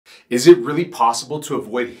Is it really possible to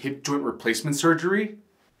avoid hip joint replacement surgery?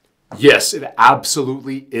 Yes, it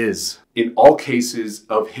absolutely is. In all cases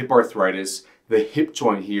of hip arthritis, the hip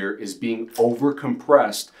joint here is being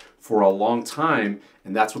overcompressed for a long time,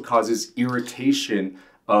 and that's what causes irritation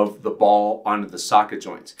of the ball onto the socket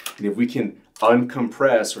joint. And if we can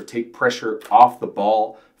uncompress or take pressure off the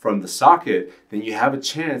ball from the socket, then you have a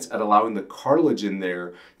chance at allowing the cartilage in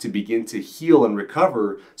there to begin to heal and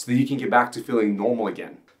recover so that you can get back to feeling normal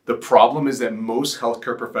again. The problem is that most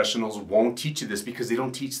healthcare professionals won't teach you this because they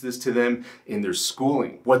don't teach this to them in their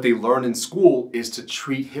schooling. What they learn in school is to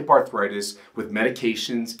treat hip arthritis with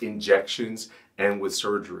medications, injections, and with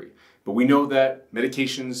surgery. But we know that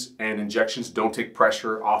medications and injections don't take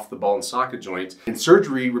pressure off the ball and socket joint. And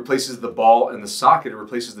surgery replaces the ball and the socket, it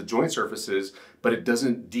replaces the joint surfaces, but it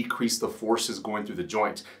doesn't decrease the forces going through the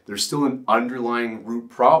joint. There's still an underlying root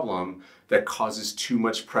problem that causes too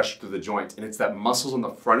much pressure through the joint. And it's that muscles on the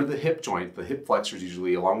front of the hip joint, the hip flexors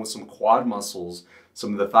usually, along with some quad muscles,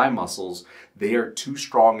 some of the thigh muscles, they are too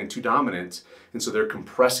strong and too dominant. And so they're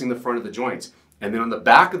compressing the front of the joint. And then on the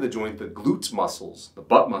back of the joint, the glutes muscles, the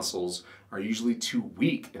butt muscles, are usually too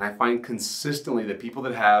weak. And I find consistently that people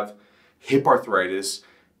that have hip arthritis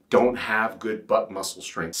don't have good butt muscle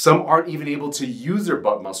strength. Some aren't even able to use their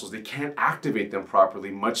butt muscles. They can't activate them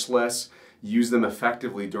properly, much less use them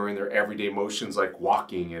effectively during their everyday motions like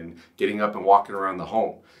walking and getting up and walking around the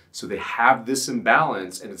home. So they have this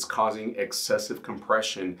imbalance and it's causing excessive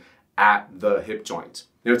compression at the hip joint.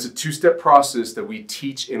 Now, it's a two-step process that we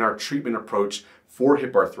teach in our treatment approach for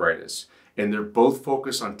hip arthritis, and they're both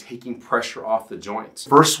focused on taking pressure off the joints.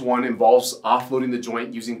 First one involves offloading the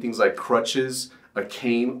joint using things like crutches, a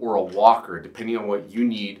cane, or a walker, depending on what you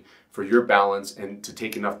need for your balance and to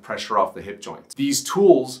take enough pressure off the hip joint. These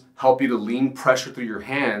tools help you to lean pressure through your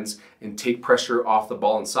hands and take pressure off the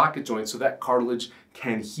ball and socket joint so that cartilage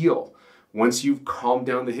can heal. Once you've calmed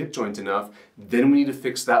down the hip joint enough, then we need to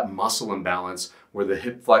fix that muscle imbalance where the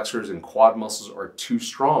hip flexors and quad muscles are too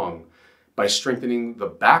strong by strengthening the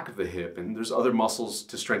back of the hip. And there's other muscles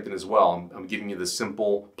to strengthen as well. I'm giving you the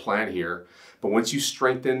simple plan here. But once you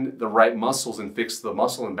strengthen the right muscles and fix the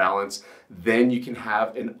muscle imbalance, then you can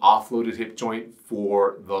have an offloaded hip joint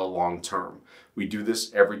for the long term. We do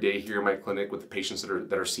this every day here in my clinic with the patients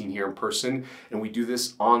that are seen here in person, and we do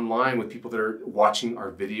this online with people that are watching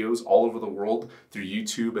our videos all over the world through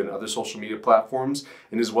YouTube and other social media platforms,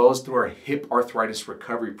 and as well as through our hip arthritis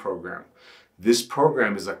recovery program. This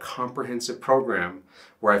program is a comprehensive program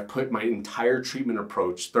where I've put my entire treatment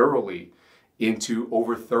approach thoroughly into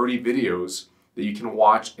over 30 videos that you can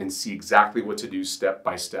watch and see exactly what to do step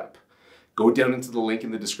by step. Go down into the link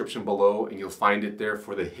in the description below and you'll find it there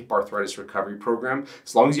for the hip arthritis recovery program.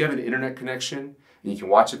 As long as you have an internet connection and you can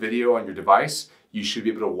watch a video on your device, you should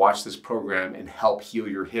be able to watch this program and help heal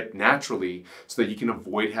your hip naturally so that you can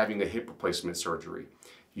avoid having a hip replacement surgery.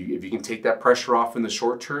 If you can take that pressure off in the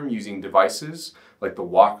short term using devices like the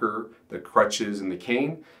walker, the crutches, and the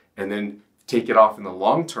cane, and then take it off in the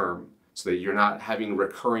long term so that you're not having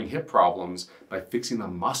recurring hip problems by fixing the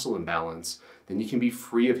muscle imbalance, then you can be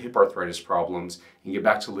free of hip arthritis problems and get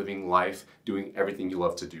back to living life, doing everything you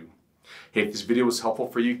love to do. Hey, if this video was helpful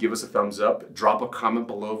for you, give us a thumbs up, drop a comment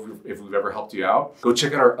below if we've ever helped you out. Go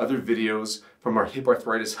check out our other videos from our hip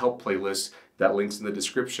arthritis help playlist. That link's in the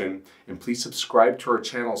description. And please subscribe to our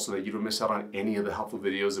channel so that you don't miss out on any of the helpful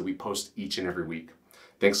videos that we post each and every week.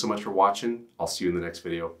 Thanks so much for watching. I'll see you in the next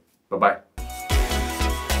video. Bye-bye.